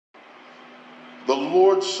The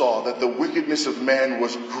Lord saw that the wickedness of man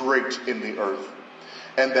was great in the earth,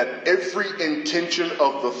 and that every intention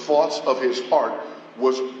of the thoughts of his heart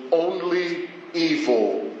was only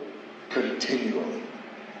evil continually.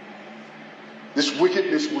 This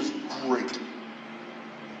wickedness was great.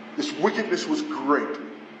 This wickedness was great.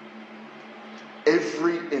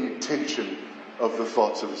 Every intention of the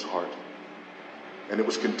thoughts of his heart. And it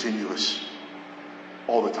was continuous.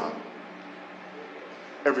 All the time.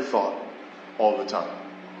 Every thought. All the time.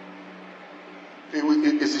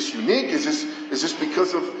 Is this unique? Is this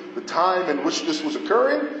because of the time in which this was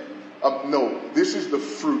occurring? No. This is the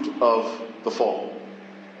fruit of the fall.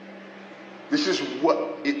 This is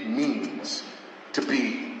what it means to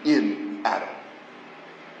be in Adam.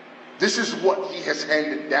 This is what he has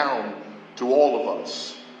handed down to all of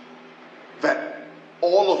us. That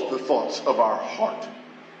all of the thoughts of our heart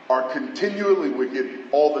are continually wicked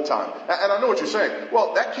all the time. And I know what you're saying.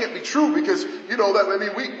 Well, that can't be true because,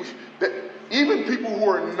 even people who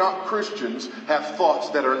are not Christians have thoughts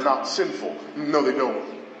that are not sinful. No, they don't.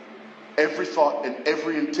 Every thought and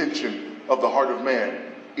every intention of the heart of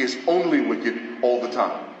man is only wicked all the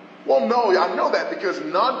time. Well, no, I know that because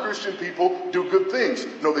non-Christian people do good things.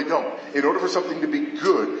 No, they don't. In order for something to be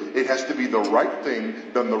good, it has to be the right thing,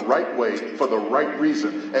 done the right way, for the right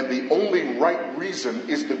reason. And the only right reason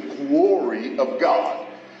is the glory of God.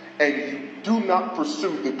 And you do not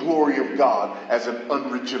pursue the glory of God as an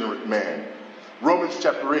unregenerate man. Romans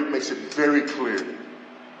chapter 8 makes it very clear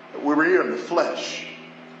that when we're here in the flesh,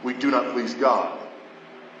 we do not please God.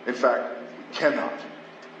 In fact, we cannot.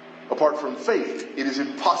 Apart from faith, it is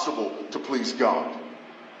impossible to please God.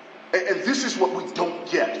 And this is what we don't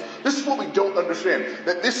get. This is what we don't understand.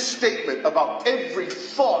 That this statement about every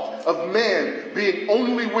thought of man being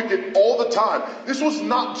only wicked all the time, this was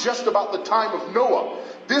not just about the time of Noah.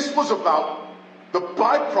 This was about the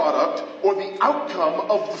byproduct or the outcome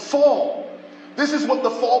of the fall. This is what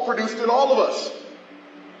the fall produced in all of us.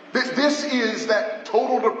 This is that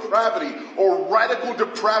total depravity or radical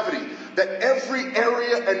depravity that every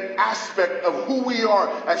area and aspect of who we are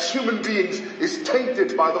as human beings is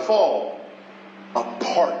tainted by the fall,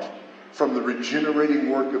 apart from the regenerating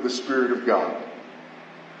work of the Spirit of God.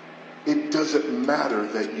 It doesn't matter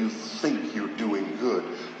that you think you're doing good.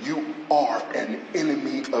 You are an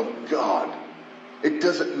enemy of God. It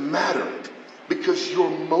doesn't matter because your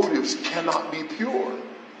motives cannot be pure.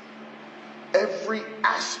 Every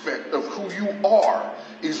aspect of who you are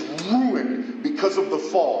is ruined because of the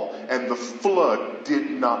fall, and the flood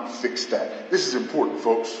did not fix that. This is important,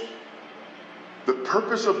 folks. The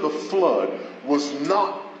purpose of the flood was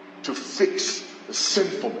not to fix the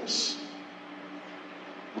sinfulness.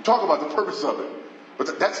 We'll talk about the purpose of it,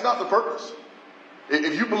 but that's not the purpose.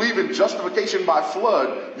 If you believe in justification by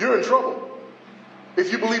flood, you're in trouble.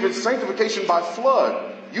 If you believe in sanctification by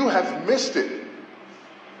flood, you have missed it.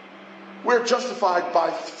 We're justified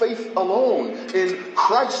by faith alone, in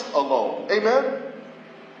Christ alone. Amen?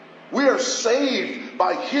 We are saved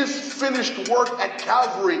by his finished work at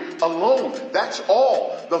Calvary alone. That's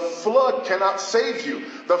all. The flood cannot save you.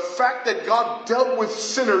 The fact that God dealt with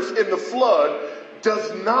sinners in the flood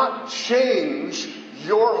does not change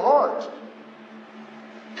your heart.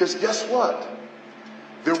 Because guess what?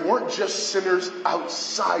 There weren't just sinners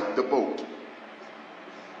outside the boat.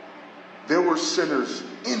 There were sinners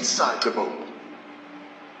inside the boat.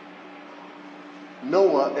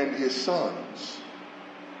 Noah and his sons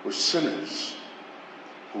were sinners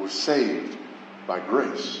who were saved by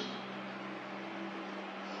grace.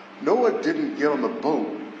 Noah didn't get on the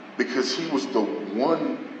boat because he was the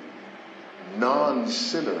one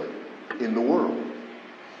non-sinner in the world.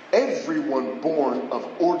 Everyone born of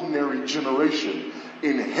ordinary generation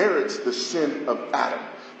inherits the sin of Adam.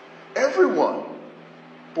 Everyone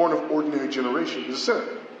born of ordinary generation is a sinner.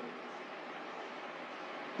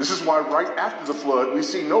 This is why right after the flood, we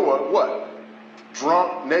see Noah, what?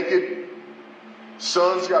 Drunk, naked,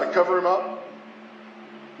 son's got to cover him up.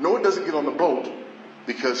 Noah doesn't get on the boat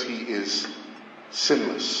because he is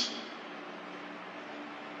sinless.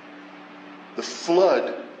 The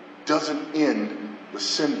flood doesn't end the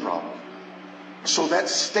sin problem. So that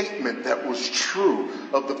statement that was true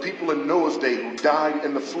of the people in Noah's day who died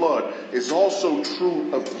in the flood is also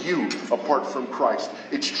true of you apart from Christ.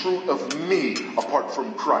 It's true of me apart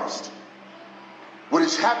from Christ. What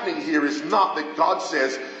is happening here is not that God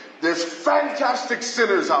says, there's fantastic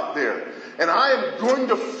sinners out there, and I am going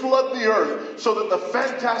to flood the earth so that the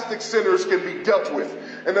fantastic sinners can be dealt with.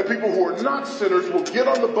 And the people who are not sinners will get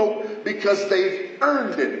on the boat because they've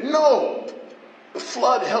earned it. No! The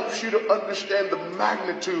flood helps you to understand the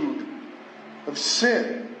magnitude of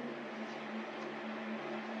sin.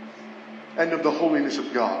 and of the holiness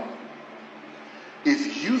of God.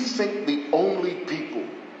 If you think the only people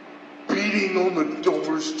beating on the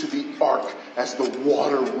doors to the ark as the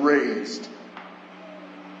water raised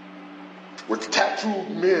were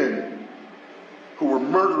tattooed men who were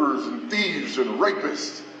murderers and thieves and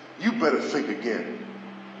rapists, you better think again.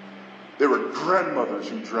 There were grandmothers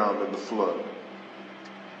who drowned in the flood.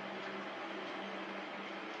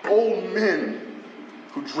 Old men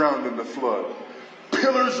who drowned in the flood.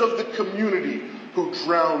 Pillars of the community who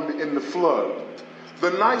drowned in the flood.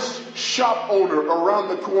 The nice shop owner around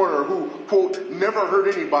the corner who, quote, never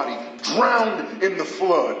hurt anybody, drowned in the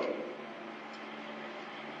flood.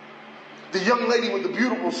 The young lady with the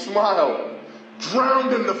beautiful smile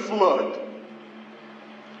drowned in the flood.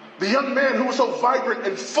 The young man who was so vibrant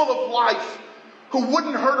and full of life, who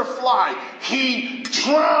wouldn't hurt a fly, he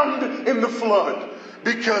drowned in the flood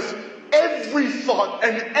because every thought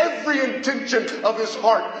and every intention of his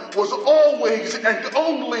heart was always and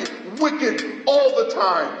only wicked all the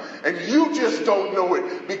time. And you just don't know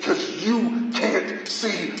it because you can't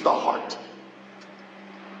see the heart.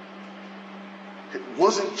 It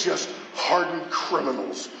wasn't just hardened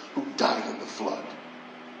criminals who died in the flood.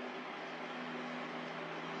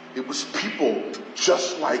 It was people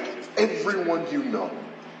just like everyone you know,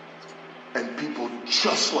 and people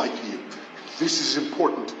just like you. This is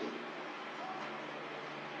important.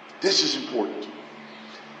 This is important.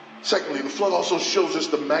 Secondly, the flood also shows us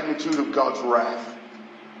the magnitude of God's wrath.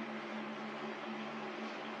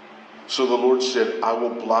 So the Lord said, I will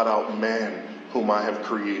blot out man whom I have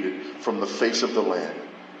created from the face of the land,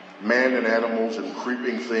 man and animals and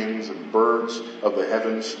creeping things and birds of the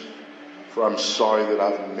heavens, for I'm sorry that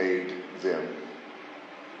I've made them.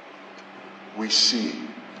 We see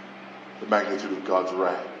the magnitude of God's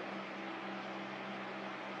wrath.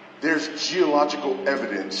 There's geological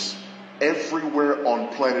evidence everywhere on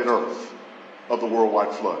planet Earth of the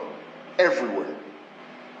worldwide flood. Everywhere.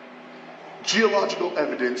 Geological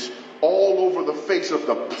evidence all over the face of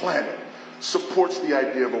the planet supports the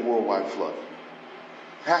idea of a worldwide flood.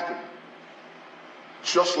 Happened.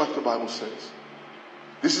 Just like the Bible says.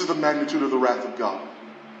 This is the magnitude of the wrath of God.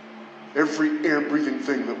 Every air-breathing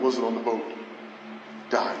thing that wasn't on the boat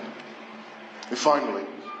died. And finally,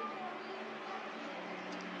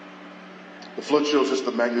 the flood shows us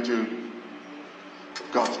the magnitude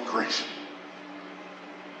of God's grace.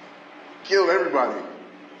 Killed everybody.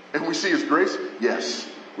 And we see his grace? Yes,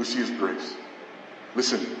 we see his grace.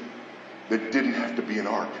 Listen, there didn't have to be an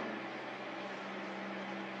ark.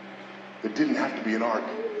 There didn't have to be an ark.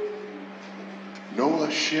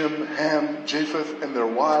 Noah, Shem, Ham, Japheth, and their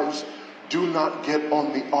wives do not get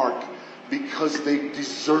on the ark because they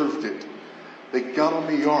deserved it. They got on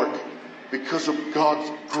the ark because of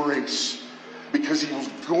God's grace. Because he was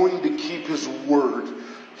going to keep his word.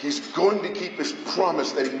 He's going to keep his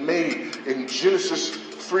promise that he made in Genesis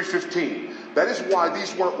 3:15. That is why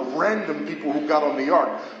these weren't random people who got on the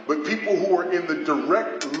ark, but people who were in the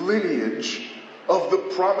direct lineage of the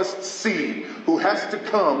promised seed who has to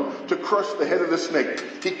come to crush the head of the snake.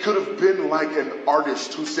 He could have been like an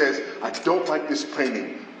artist who says, I don't like this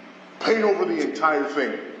painting. Paint over the entire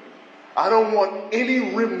thing. I don't want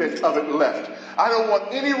any remnant of it left. I don't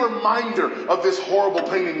want any reminder of this horrible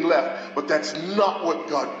painting left. But that's not what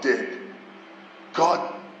God did.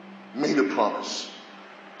 God made a promise.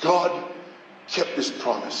 God kept his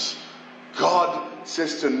promise. God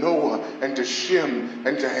says to Noah and to Shem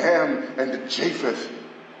and to Ham and to Japheth,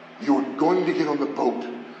 you're going to get on the boat.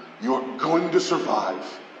 You're going to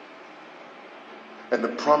survive. And the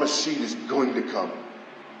promised seed is going to come.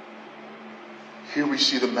 Here we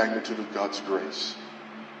see the magnitude of God's grace.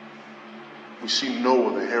 We see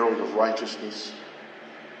Noah, the herald of righteousness.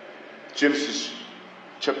 Genesis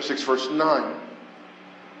chapter 6, verse 9.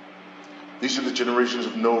 These are the generations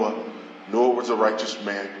of Noah. Noah was a righteous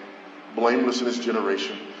man, blameless in his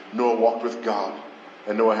generation. Noah walked with God.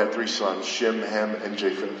 And Noah had 3 sons, Shem, Ham, and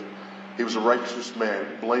Japheth. He was a righteous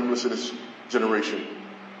man, blameless in his generation.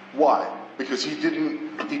 Why? Because he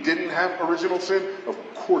didn't have original sin? Of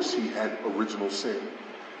course he had original sin.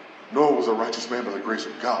 Noah was a righteous man by the grace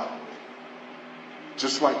of God.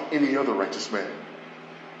 Just like any other righteous man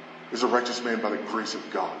is a righteous man by the grace of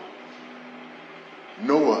God.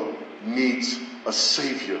 Noah needs a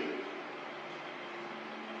savior.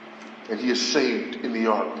 And he is saved in the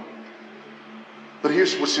ark. But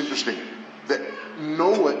here's what's interesting. That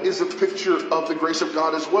Noah is a picture of the grace of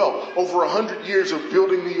God as well. Over 100 years of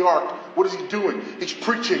building the ark. What is he doing? He's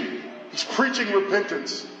preaching. He's preaching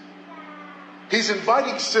repentance. He's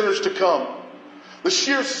inviting sinners to come. The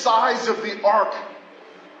sheer size of the ark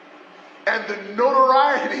and the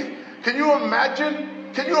notoriety. Can you imagine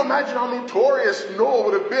Can you imagine how notorious Noah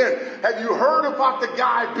would have been? Have you heard about the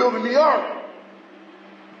guy building the ark?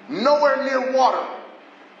 Nowhere near water.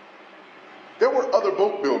 There were other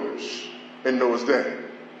boat builders in Noah's day,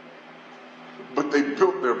 but they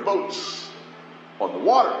built their boats on the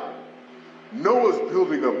water. Noah's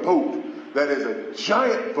building a boat that is a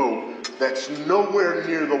giant boat that's nowhere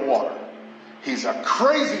near the water. He's a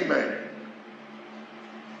crazy man.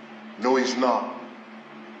 No, he's not.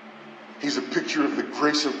 He's a picture of the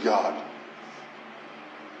grace of God,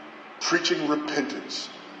 preaching repentance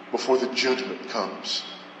before the judgment comes.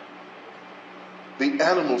 The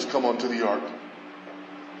animals come onto the ark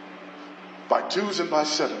by twos and by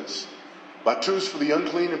sevens. By twos for the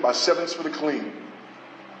unclean and by sevens for the clean.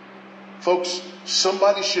 Folks,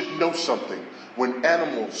 somebody should know something when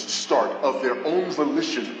animals start of their own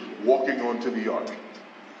volition walking onto the ark.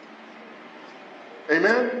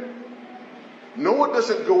 Amen? Noah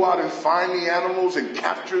doesn't go out and find the animals and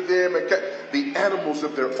capture them. The animals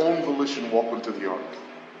of their own volition walk into the ark.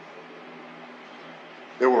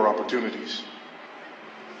 There were opportunities.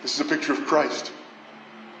 This is a picture of Christ,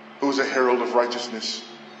 who is a herald of righteousness.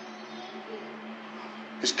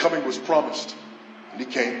 His coming was promised, and he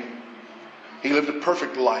came. He lived a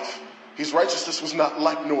perfect life. His righteousness was not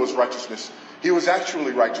like Noah's righteousness. He was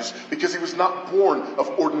actually righteous because he was not born of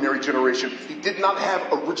ordinary generation. He did not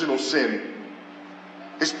have original sin.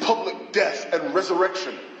 His public death and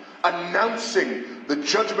resurrection, announcing the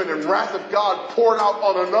judgment and wrath of God poured out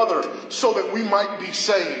on another so that we might be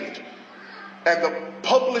saved. And the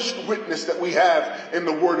published witness that we have in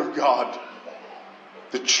the Word of God.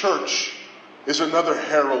 The church is another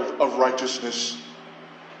herald of righteousness.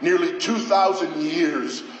 Nearly 2,000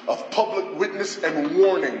 years of public witness and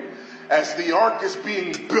warning as the ark is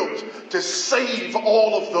being built to save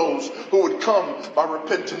all of those who would come by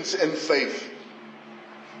repentance and faith.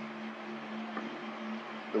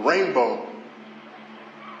 The rainbow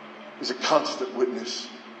is a constant witness.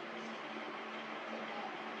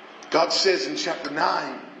 God says in chapter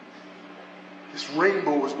 9, this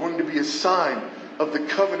rainbow is going to be a sign of the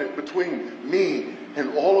covenant between me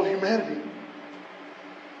and all of humanity.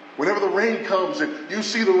 Whenever the rain comes and you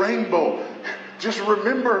see the rainbow, just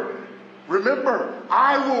remember,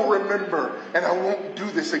 I will remember and I won't do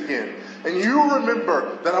this again. And you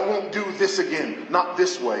remember that I won't do this again, not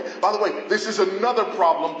this way. By the way, this is another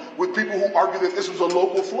problem with people who argue that this was a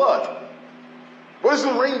local flood. What does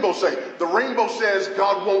the rainbow say? The rainbow says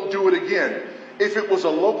God won't do it again. If it was a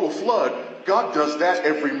local flood, God does that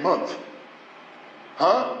every month.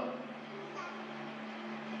 Huh?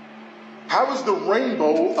 How is the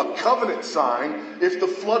rainbow a covenant sign if the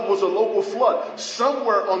flood was a local flood?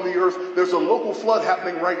 Somewhere on the earth, there's a local flood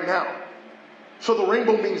happening right now. So the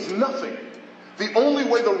rainbow means nothing. The only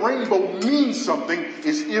way the rainbow means something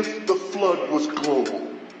is if the flood was global.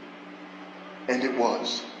 And it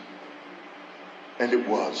was. And it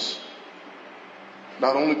was.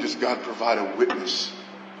 Not only does God provide a witness,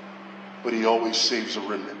 but he always saves a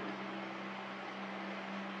remnant.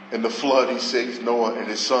 In the flood, he saves Noah and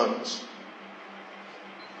his sons.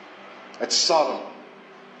 At Sodom,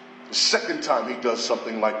 the second time he does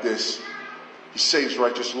something like this, he saves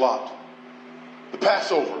righteous Lot. The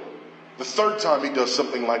Passover, the third time he does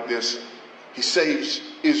something like this, he saves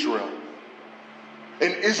Israel.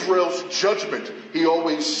 In Israel's judgment, he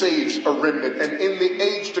always saves a remnant. And in the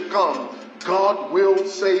age to come, God will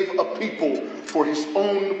save a people for his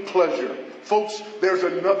own pleasure. Folks, there's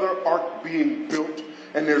another ark being built,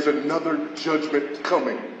 and there's another judgment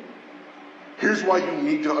coming. Here's why you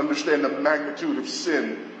need to understand the magnitude of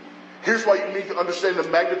sin. Here's why you need to understand the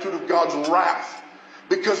magnitude of God's wrath.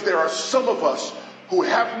 Because there are some of us who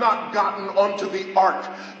have not gotten onto the ark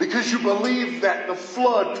because you believe that the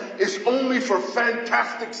flood is only for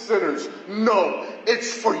fantastic sinners. No,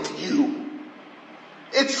 it's for you.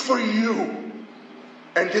 It's for you.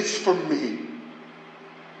 And it's for me.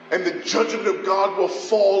 And the judgment of God will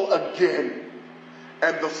fall again.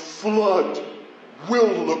 And the flood will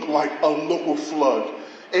look like a local flood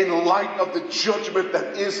in light of the judgment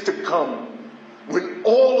that is to come. When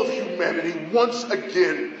all of humanity once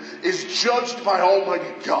again is judged by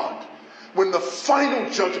Almighty God. When the final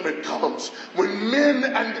judgment comes. When men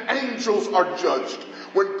and angels are judged.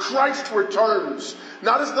 When Christ returns.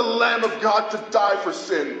 Not as the Lamb of God to die for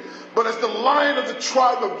sin. But as the Lion of the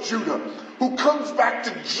tribe of Judah. Who comes back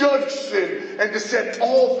to judge sin and to set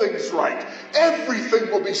all things right.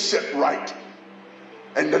 Everything will be set right.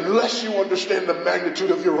 And unless you understand the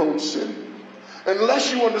magnitude of your own sin,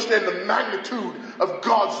 unless you understand the magnitude of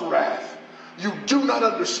God's wrath, you do not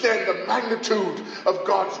understand the magnitude of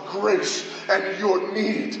God's grace and your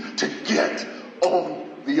need to get on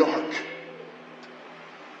the ark.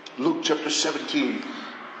 Luke chapter 17,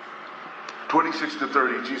 26 to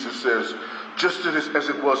 30, Jesus says, just as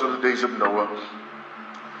it was in the days of Noah,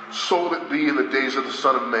 so will it be in the days of the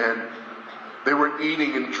Son of Man. They were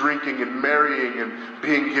eating and drinking and marrying and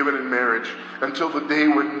being given in marriage until the day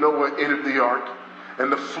when Noah entered the ark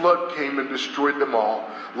and the flood came and destroyed them all.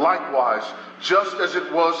 Likewise, just as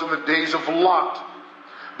it was in the days of Lot,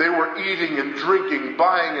 they were eating and drinking,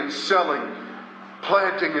 buying and selling,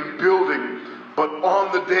 planting and building. But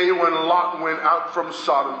on the day when Lot went out from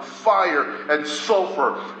Sodom, fire and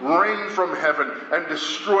sulfur rained from heaven and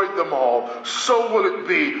destroyed them all. So will it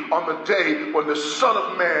be on the day when the Son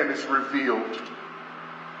of Man is revealed.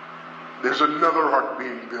 There's another ark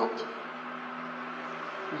being built.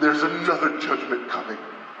 There's another judgment coming.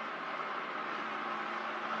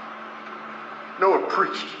 Noah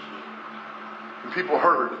preached, and people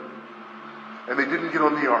heard, and they didn't get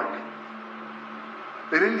on the ark.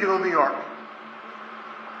 They didn't get on the ark.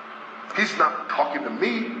 He's not talking to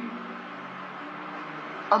me.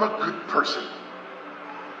 I'm a good person.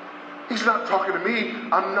 He's not talking to me.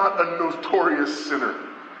 I'm not a notorious sinner.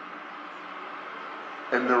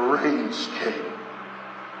 And the rains came.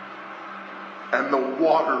 And the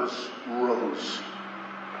waters rose.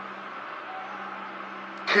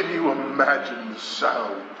 Can you imagine the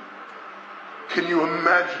sound? Can you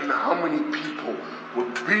imagine how many people were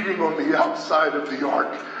beating on the outside of the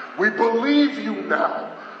ark? We believe you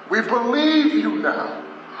now. We believe you now.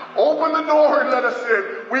 Open the door and let us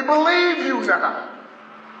in. We believe you now.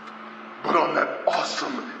 But on that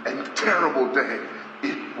awesome and terrible day,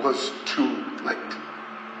 it was too late.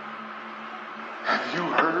 Have you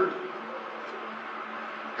heard?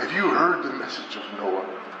 Have you heard the message of Noah?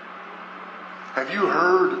 Have you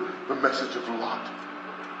heard the message of Lot?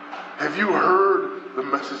 Have you heard the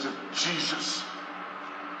message of Jesus?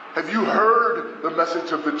 Have you heard the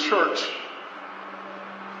message of the church?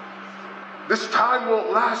 This time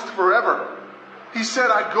won't last forever. He said,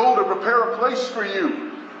 I go to prepare a place for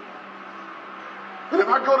you. And if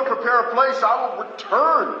I go to prepare a place, I will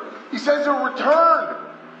return. He says he'll return.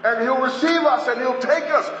 And he'll receive us and he'll take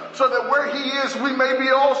us so that where he is, we may be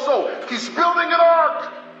also. He's building an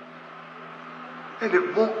ark. And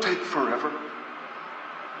it won't take forever.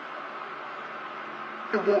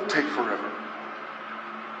 It won't take forever.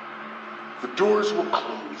 The doors will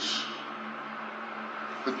close.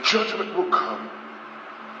 The judgment will come.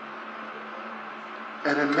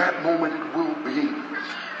 And in that moment, it will be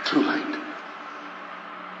too late.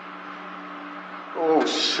 Oh,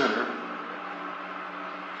 sinner.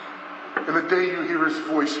 In the day you hear his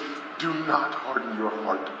voice, do not harden your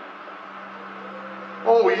heart.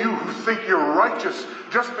 Oh, you who think you're righteous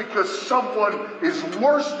just because someone is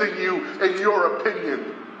worse than you in your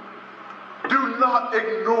opinion. Do not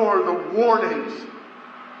ignore the warnings.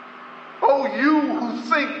 Oh, you who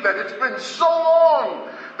think that it's been so long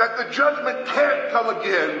that the judgment can't come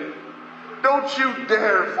again. Don't you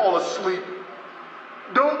dare fall asleep.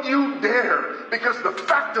 Don't you dare, because the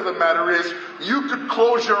fact of the matter is, you could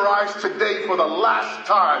close your eyes today for the last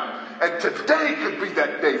time, and today could be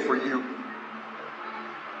that day for you.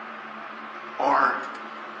 Are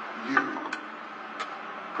you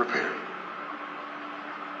prepared?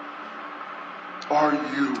 Are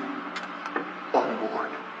you on board?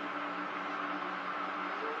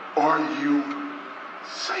 Are you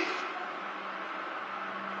safe?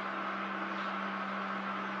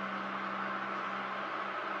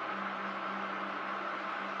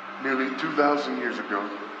 Nearly 2,000 years ago,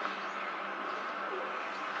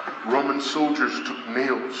 Roman soldiers took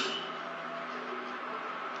nails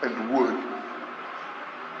and wood,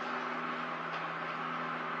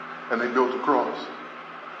 and they built a cross.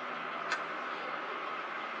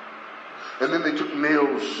 And then they took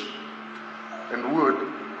nails and wood,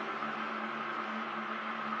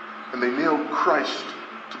 and they nailed Christ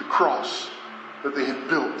to the cross that they had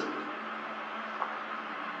built.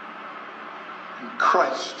 And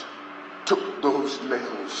Christ took those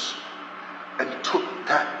nails and took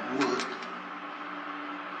that wood,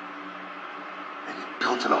 and he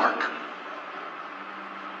built an ark.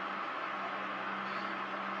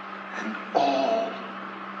 And all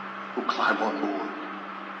who climb on board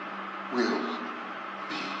will